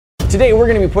Today we're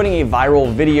going to be putting a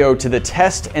viral video to the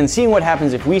test and seeing what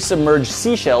happens if we submerge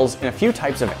seashells in a few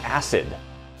types of acid.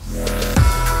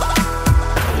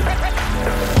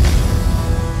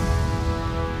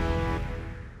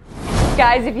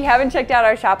 Guys, if you haven't checked out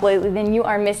our shop lately, then you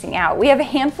are missing out. We have a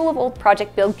handful of old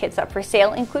project build kits up for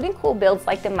sale, including cool builds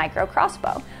like the micro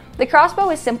crossbow. The crossbow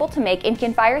is simple to make and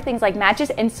can fire things like matches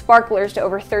and sparklers to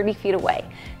over 30 feet away.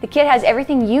 The kit has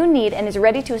everything you need and is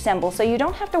ready to assemble, so you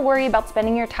don't have to worry about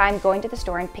spending your time going to the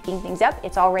store and picking things up.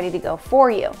 It's all ready to go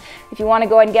for you. If you want to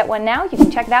go ahead and get one now, you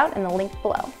can check it out in the link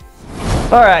below.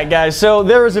 Alright guys, so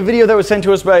there was a video that was sent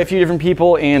to us by a few different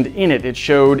people, and in it, it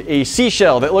showed a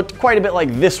seashell that looked quite a bit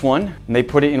like this one. And they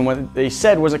put it in what they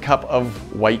said was a cup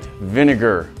of white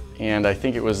vinegar. And I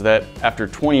think it was that after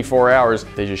 24 hours,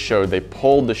 they just showed they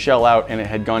pulled the shell out and it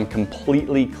had gone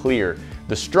completely clear.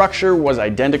 The structure was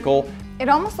identical. It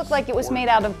almost looked like it was made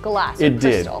out of glass. It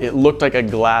did. It looked like a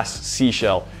glass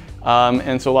seashell.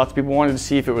 And so lots of people wanted to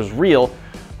see if it was real.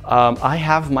 I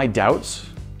have my doubts.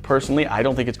 Personally, I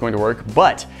don't think it's going to work,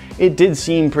 but it did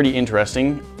seem pretty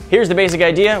interesting. Here's the basic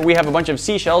idea. We have a bunch of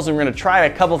seashells and we're gonna try a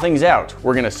couple things out.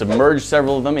 We're gonna submerge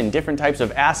several of them in different types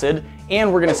of acid,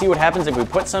 and we're gonna see what happens if we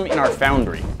put some in our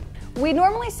foundry. We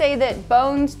normally say that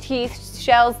bones, teeth,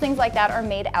 shells, things like that are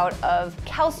made out of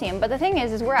calcium, but the thing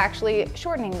is we're actually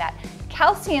shortening that.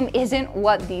 Calcium isn't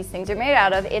what these things are made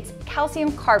out of, it's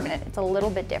calcium carbonate. It's a little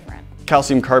bit different.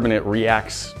 Calcium carbonate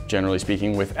reacts, generally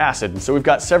speaking, with acid. So we've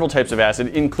got several types of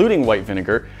acid, including white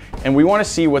vinegar, and we want to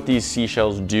see what these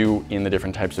seashells do in the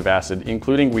different types of acid,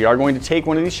 including we are going to take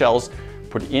one of these shells,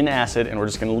 put it in acid, and we're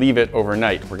just going to leave it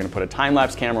overnight. We're going to put a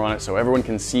time-lapse camera on it so everyone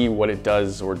can see what it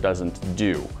does or doesn't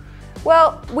do.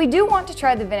 Well, we do want to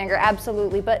try the vinegar,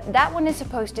 absolutely, but that one is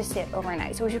supposed to sit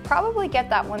overnight, so we should probably get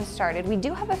that one started. We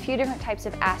do have a few different types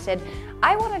of acid.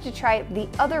 I wanted to try it the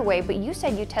other way, but you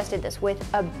said you tested this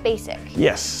with a basic.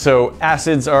 Yes, so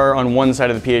acids are on one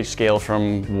side of the pH scale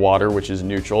from water, which is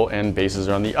neutral, and bases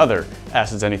are on the other.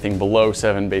 Acids anything below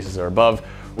 7, bases are above.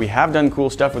 We have done cool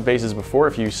stuff with bases before.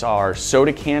 If you saw our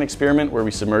soda can experiment where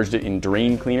we submerged it in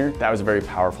drain cleaner, that was a very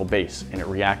powerful base, and it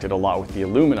reacted a lot with the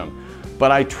aluminum. But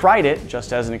I tried it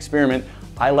just as an experiment.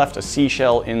 I left a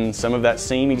seashell in some of that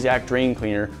same exact drain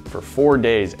cleaner for 4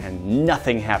 days and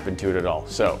nothing happened to it at all.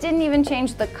 So it didn't even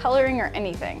change the coloring or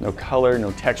anything. No color,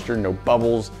 no texture, no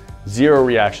bubbles, zero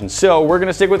reaction. So we're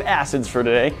gonna stick with acids for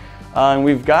today. And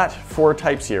we've got 4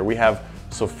 types here. We have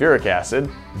sulfuric acid,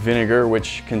 vinegar,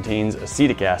 which contains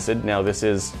acetic acid. Now this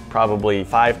is probably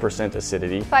 5%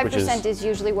 acidity. 5% is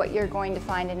usually what you're going to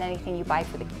find in anything you buy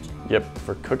for the kitchen. Yep,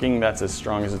 for cooking, that's as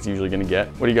strong as it's usually gonna get.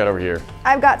 What do you got over here?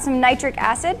 I've got some nitric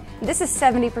acid. This is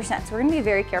 70%, so we're gonna be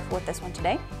very careful with this one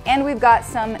today. And we've got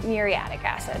some muriatic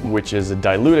acid, which is a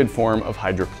diluted form of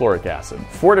hydrochloric acid.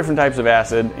 4 different types of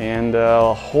acid and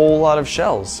a whole lot of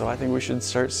shells, so I think we should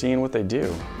start seeing what they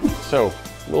do. So,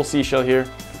 little seashell here.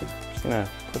 Just gonna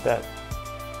put that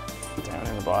down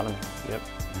in the bottom. Yep.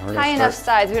 High enough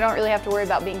size, we don't really have to worry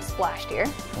about being splashed here.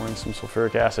 Pouring some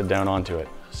sulfuric acid down onto it.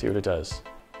 See what it does.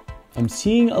 I'm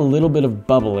seeing a little bit of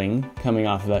bubbling coming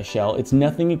off of that shell. It's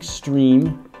nothing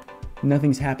extreme.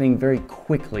 Nothing's happening very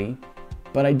quickly,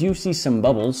 but I do see some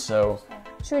bubbles, so.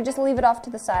 Should we just leave it off to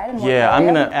the side? And yeah, I'm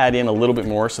gonna add in a little bit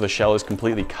more so the shell is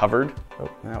completely covered.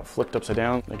 Oh, now it flipped upside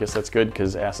down. I guess that's good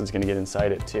because acid's gonna get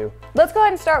inside it too. Let's go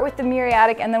ahead and start with the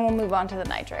muriatic and then we'll move on to the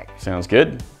nitric. Sounds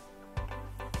good.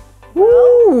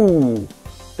 Woo!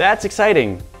 That's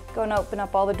exciting. Going to open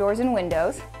up all the doors and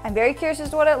windows. I'm very curious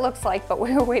as to what it looks like, but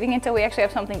we're waiting until we actually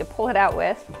have something to pull it out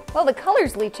with. Well, the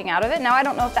color's leaching out of it. Now, I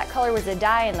don't know if that color was a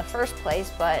dye in the first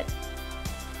place, but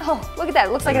oh, look at that.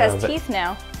 It looks like it has teeth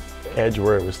now. The edge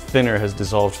where it was thinner has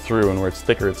dissolved through, and where it's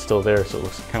thicker, it's still there, so it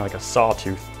looks kind of like a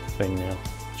sawtooth thing now.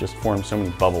 Just formed so many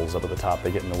bubbles up at the top,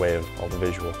 they get in the way of all the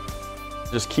visual.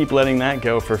 Just keep letting that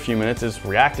go for a few minutes. It's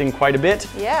reacting quite a bit.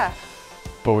 Yeah.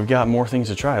 But we've got more things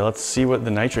to try. Let's see what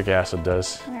the nitric acid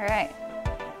does. All right.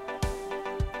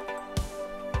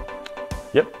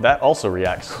 Yep, that also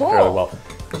reacts cool. fairly well.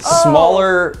 Oh,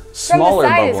 smaller from the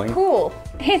side bubbling. Is cool.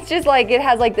 It's just like it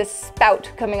has like this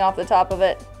spout coming off the top of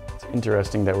it. It's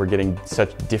interesting that we're getting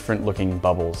such different looking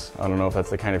bubbles. I don't know if that's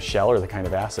the kind of shell or the kind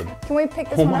of acid. Can we pick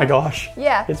this one up? Oh my gosh.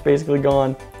 Yeah. It's basically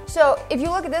gone. So if you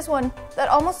look at this one, that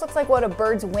almost looks like what a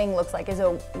bird's wing looks like, as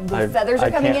the feathers are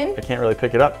coming in. I can't really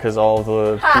pick it up because all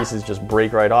the pieces just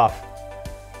break right off.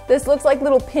 This looks like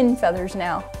little pin feathers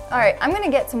now. All right, I'm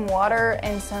gonna get some water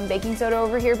and some baking soda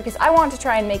over here because I want to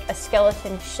try and make a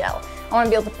skeleton shell. I wanna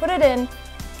be able to put it in,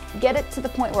 get it to the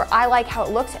point where I like how it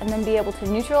looks, and then be able to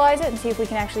neutralize it and see if we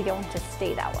can actually get one to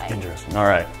stay that way. Interesting. All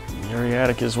right,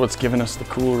 muriatic is what's given us the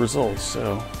cool results,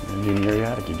 so I'm gonna do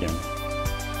muriatic again.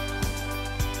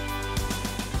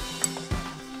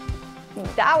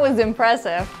 That was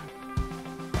impressive.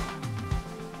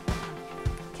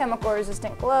 Chemical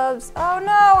resistant gloves. Oh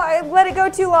no, I let it go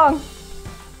too long.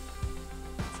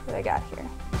 That's what I got here.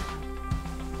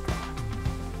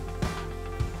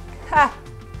 Ha!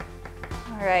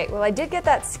 All right, well I did get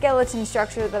that skeleton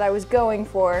structure that I was going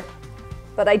for,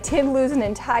 but I did lose an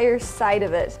entire side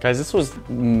of it. Guys, this was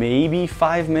maybe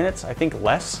 5 minutes, I think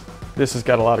less. This has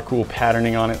got a lot of cool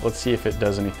patterning on it. Let's see if it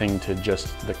does anything to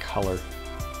just the color.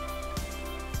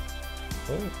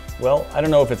 Well, I don't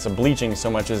know if it's a bleaching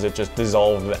so much as it just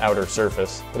dissolved the outer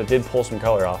surface, but it did pull some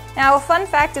color off. Now, a fun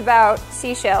fact about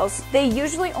seashells, they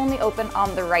usually only open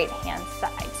on the right-hand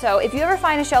side. So if you ever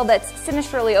find a shell that's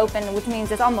sinisterly open, which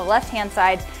means it's on the left-hand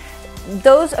side,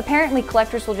 those apparently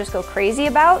collectors will just go crazy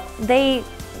about.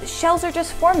 Shells are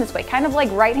just formed this way, kind of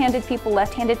like right-handed people,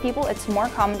 left-handed people. It's more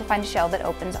common to find a shell that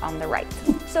opens on the right.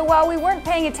 So while we weren't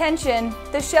paying attention,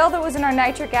 the shell that was in our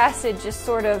nitric acid just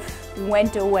sort of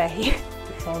went away.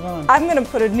 I'm gonna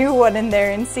put a new one in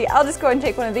there and see. I'll just go and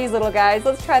take one of these little guys.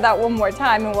 Let's try that one more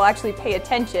time and we'll actually pay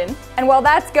attention. And while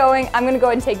that's going, I'm gonna go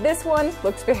and take this one.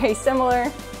 Looks very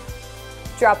similar.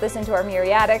 Drop this into our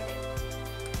muriatic.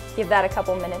 Give that a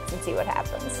couple minutes and see what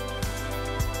happens.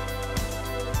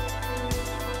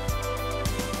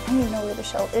 I don't even know where the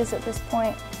shell is at this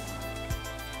point.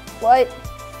 What?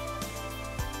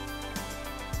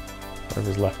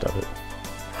 Whatever's left of it.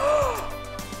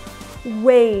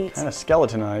 Wait. Kind of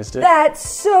skeletonized it. That's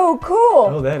so cool.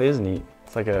 Oh, that is neat.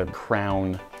 It's like a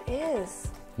crown. It is.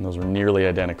 And those are nearly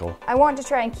identical. I want to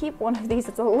try and keep one of these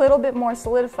that's a little bit more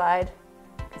solidified,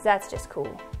 because that's just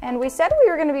cool. And we said we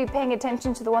were going to be paying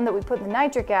attention to the one that we put in the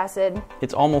nitric acid.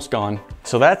 It's almost gone.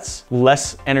 So that's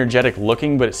less energetic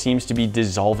looking, but it seems to be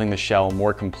dissolving the shell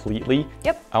more completely.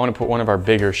 Yep. I want to put one of our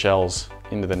bigger shells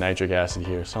into the nitric acid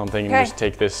here. So I'm thinking just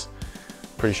take this,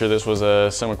 pretty sure this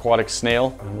was some aquatic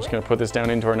snail. I'm just going to put this down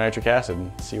into our nitric acid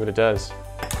and see what it does.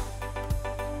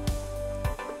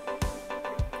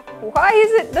 Why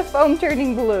is it the foam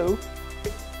turning blue?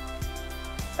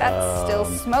 That's still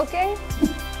smoking.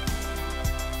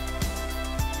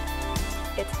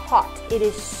 It's hot. It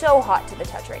is so hot to the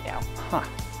touch right now. Huh.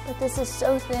 But this is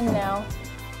so thin now.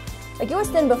 Like it was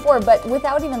thin before, but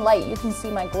without even light, you can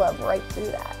see my glove right through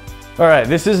that. All right,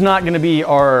 this is not gonna be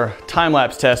our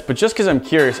time-lapse test, but just because I'm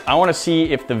curious, I wanna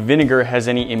see if the vinegar has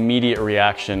any immediate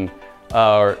reaction.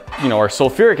 Our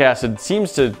sulfuric acid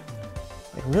seems to,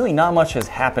 really not much has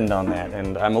happened on that,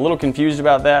 and I'm a little confused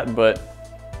about that, but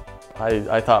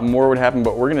I thought more would happen,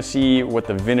 but we're gonna see what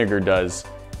the vinegar does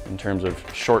in terms of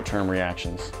short-term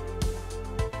reactions.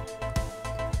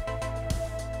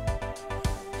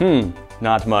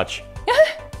 Not much.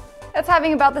 That's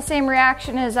having about the same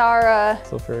reaction as our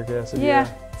Sulfuric acid, yeah.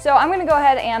 So I'm gonna go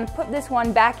ahead and put this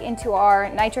one back into our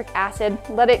nitric acid,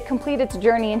 let it complete its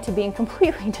journey into being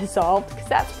completely dissolved, because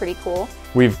that's pretty cool.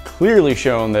 We've clearly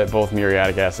shown that both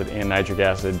muriatic acid and nitric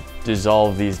acid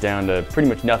dissolve these down to pretty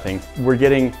much nothing. We're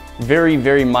getting very,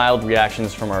 very mild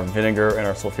reactions from our vinegar and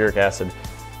our sulfuric acid.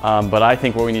 But I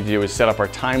think what we need to do is set up our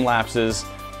time lapses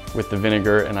with the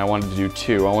vinegar, and I wanted to do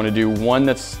two. I want to do one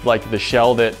that's like the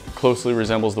shell that closely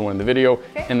resembles the one in the video,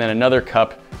 and then another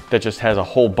cup that just has a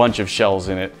whole bunch of shells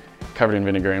in it covered in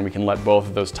vinegar, and we can let both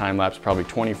of those time lapse probably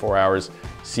 24 hours,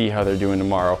 see how they're doing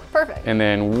tomorrow. Perfect. And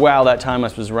then while that time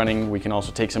lapse is running, we can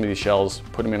also take some of these shells,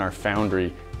 put them in our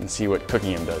foundry, and see what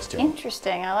cooking them does to them.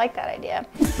 Interesting, I like that idea.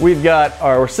 We've got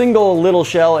our single little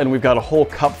shell, and we've got a whole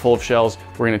cup full of shells.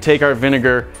 We're gonna take our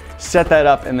vinegar, set that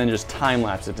up, and then just time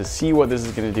lapse it to see what this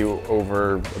is gonna do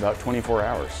over about 24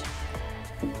 hours.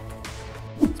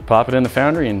 Let's pop it in the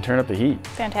foundry and turn up the heat.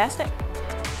 Fantastic.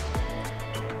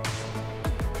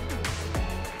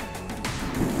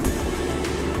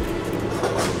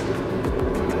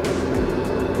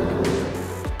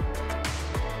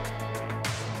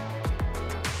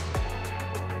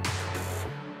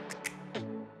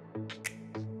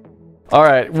 All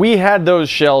right, we had those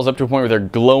shells up to a point where they're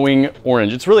glowing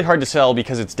orange. It's really hard to tell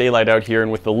because it's daylight out here,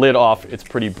 and with the lid off, it's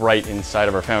pretty bright inside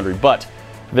of our foundry, but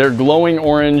they're glowing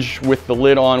orange with the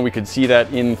lid on. We could see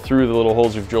that in through the little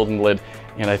holes we've drilled in the lid,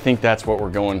 and I think that's what we're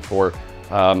going for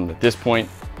at this point.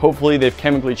 Hopefully they've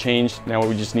chemically changed. Now what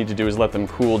we just need to do is let them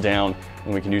cool down,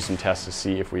 and we can do some tests to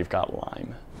see if we've got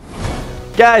lime.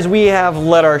 Guys, we have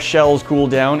let our shells cool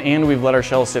down, and we've let our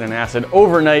shells sit in acid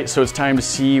overnight, so it's time to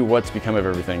see what's become of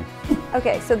everything.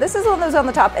 Okay, so this is one that was on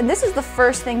the top, and this is the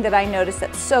first thing that I noticed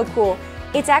that's so cool.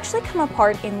 It's actually come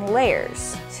apart in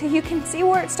layers. So you can see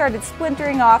where it started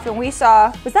splintering off, and we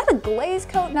saw, was that a glaze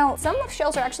coat? Now, some of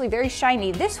shells are actually very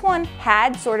shiny. This one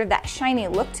had sort of that shiny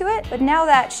look to it, but now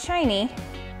that shiny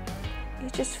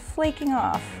is just flaking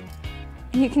off.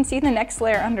 and you can see the next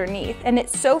layer underneath, and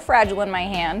it's so fragile in my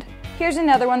hand. Here's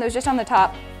another one that was just on the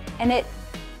top, and it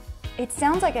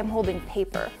sounds like I'm holding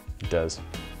paper. It does.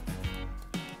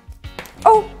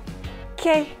 Oh,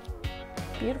 okay.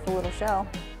 Beautiful little shell.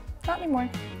 Not anymore.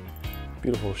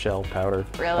 Beautiful shell powder.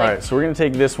 Really? All right, so we're gonna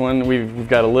take this one. We've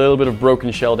got a little bit of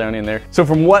broken shell down in there. So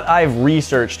from what I've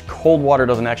researched, cold water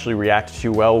doesn't actually react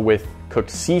too well with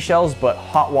cooked seashells, but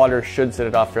hot water should set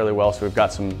it off fairly well. So we've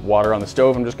got some water on the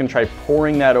stove. I'm just gonna try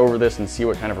pouring that over this and see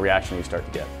what kind of reaction we start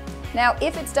to get. Now,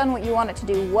 if it's done what you want it to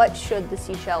do, what should the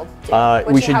seashell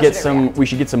do? We should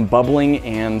get some bubbling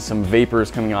and some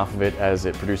vapors coming off of it as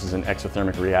it produces an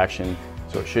exothermic reaction.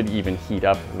 So it should even heat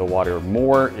up the water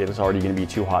more. It is already gonna be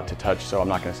too hot to touch, so I'm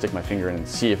not gonna stick my finger in and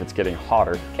see if it's getting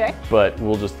hotter. Okay. But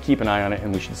we'll just keep an eye on it,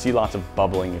 and we should see lots of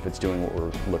bubbling if it's doing what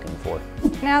we're looking for.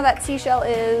 Now that seashell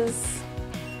is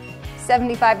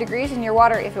 75 degrees, and your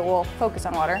water, if it will focus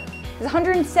on water, is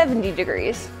 170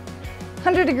 degrees.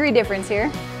 100-degree difference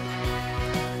here.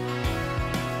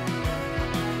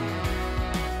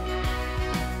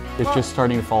 It's just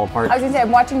starting to fall apart. I was gonna say,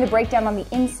 I'm watching the breakdown on the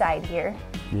inside here.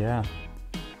 Yeah.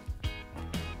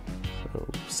 So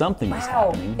something is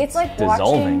happening. It's like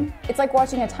dissolving. it's like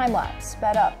watching a time lapse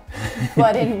sped up,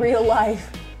 but in real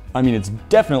life. I mean, it's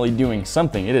definitely doing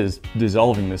something. It is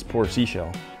dissolving this poor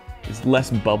seashell. It's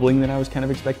less bubbling than I was kind of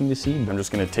expecting to see. I'm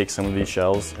just gonna take some of these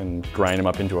shells and grind them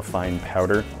up into a fine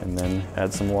powder and then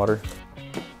add some water.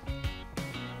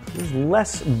 There's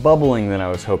less bubbling than I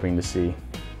was hoping to see,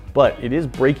 but it is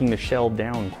breaking the shell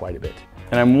down quite a bit.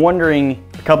 And I'm wondering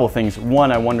a couple of things.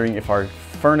 One, I'm wondering if our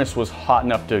furnace was hot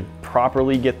enough to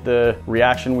properly get the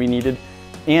reaction we needed.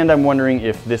 And I'm wondering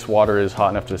if this water is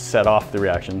hot enough to set off the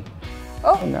reaction.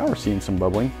 Oh, And now we're seeing some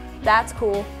bubbling. that's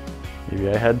cool. Maybe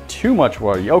I had too much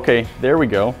water. Okay, there we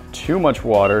go. Too much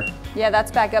water. Yeah,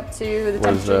 that's back up to the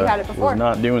temperature you had it before. Was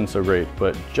not doing so great,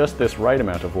 but just this right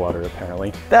amount of water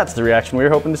apparently. That's the reaction we were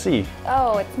hoping to see.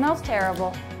 Oh, it smells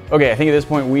terrible. Okay, I think at this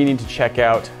point we need to check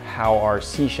out how our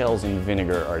seashells and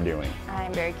vinegar are doing.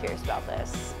 I'm very curious about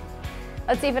this.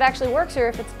 Let's see if it actually works or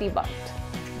if it's debunked.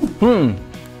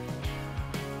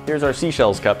 Here's our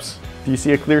seashells cups. Do you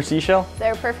see a clear seashell? Is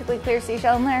there a perfectly clear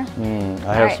seashell in there?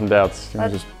 I have some doubts. Can we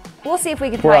just We'll see if we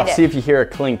can pour find off, it. see if you hear a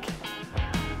clink.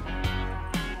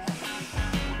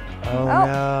 Oh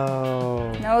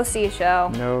no. No seashell.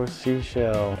 No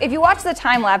seashell. If you watch the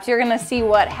time lapse, you're gonna see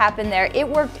what happened there. It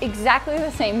worked exactly the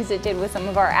same as it did with some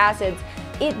of our acids.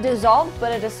 It dissolved,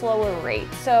 but at a slower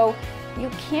rate. So you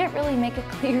can't really make a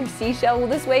clear seashell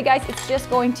this way, guys. It's just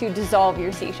going to dissolve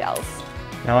your seashells.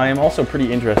 Now I am also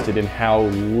pretty interested in how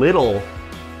little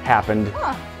happened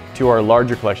to our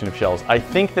larger collection of shells. I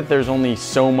think that there's only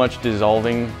so much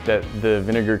dissolving that the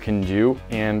vinegar can do,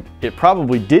 and it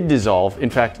probably did dissolve. In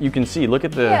fact, you can see, look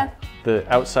at the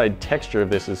outside texture of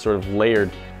this is sort of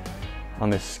layered on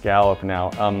this scallop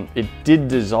now. It did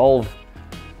dissolve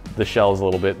the shells a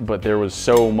little bit, but there was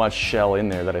so much shell in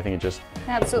there that I think it just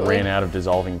ran out of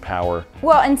dissolving power.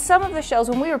 Well, and some of the shells,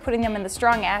 when we were putting them in the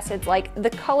strong acids, like the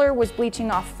color was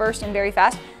bleaching off first and very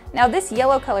fast. Now this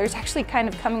yellow color is actually kind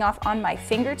of coming off on my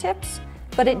fingertips,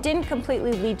 but it didn't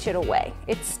completely leach it away.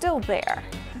 It's still there.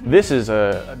 This is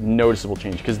a noticeable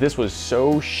change because this was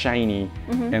so shiny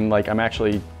and like I'm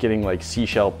actually getting like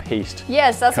seashell paste.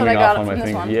 Yes, that's what I got from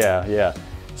this one. Yeah, yeah.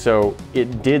 So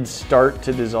it did start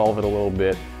to dissolve it a little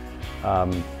bit.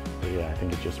 But yeah, I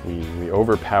think it just, we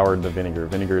overpowered the vinegar.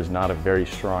 Vinegar is not a very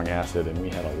strong acid and we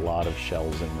had a lot of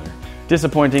shells in there.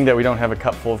 Disappointing that we don't have a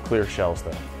cup full of clear shells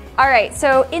though. All right,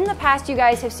 so in the past you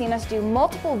guys have seen us do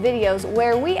multiple videos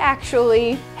where we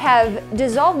actually have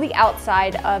dissolved the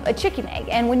outside of a chicken egg.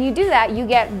 And when you do that, you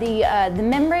get the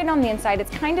membrane on the inside. It's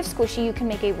kind of squishy. You can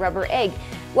make a rubber egg.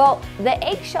 Well, the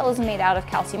eggshell is made out of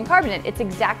calcium carbonate. It's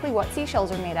exactly what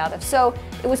seashells are made out of. So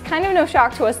it was kind of no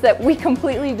shock to us that we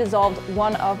completely dissolved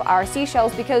one of our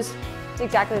seashells because it's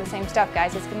exactly the same stuff,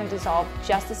 guys. It's gonna dissolve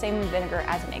just the same in vinegar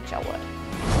as an eggshell would.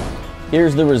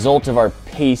 Here's the result of our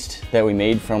paste that we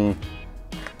made from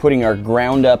putting our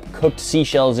ground up cooked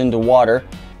seashells into water.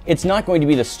 It's not going to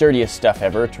be the sturdiest stuff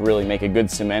ever. To really make a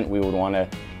good cement, we would want to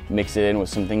mix it in with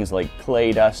some things like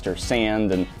clay dust or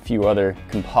sand and a few other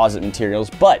composite materials,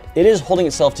 but it is holding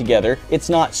itself together. It's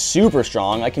not super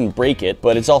strong. I can break it,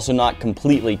 but it's also not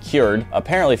completely cured.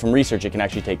 Apparently from research, it can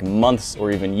actually take months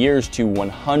or even years to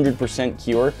 100%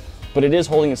 cure, but it is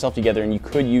holding itself together and you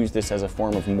could use this as a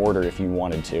form of mortar if you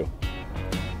wanted to.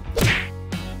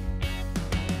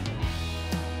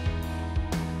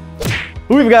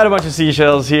 We've got a bunch of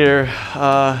seashells here.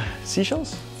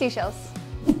 Seashells? Seashells.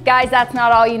 Guys, that's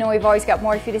not all. You know we've always got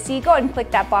more for you to see. Go ahead and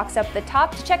click that box up at the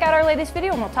top to check out our latest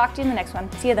video, and we'll talk to you in the next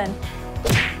one. See you then.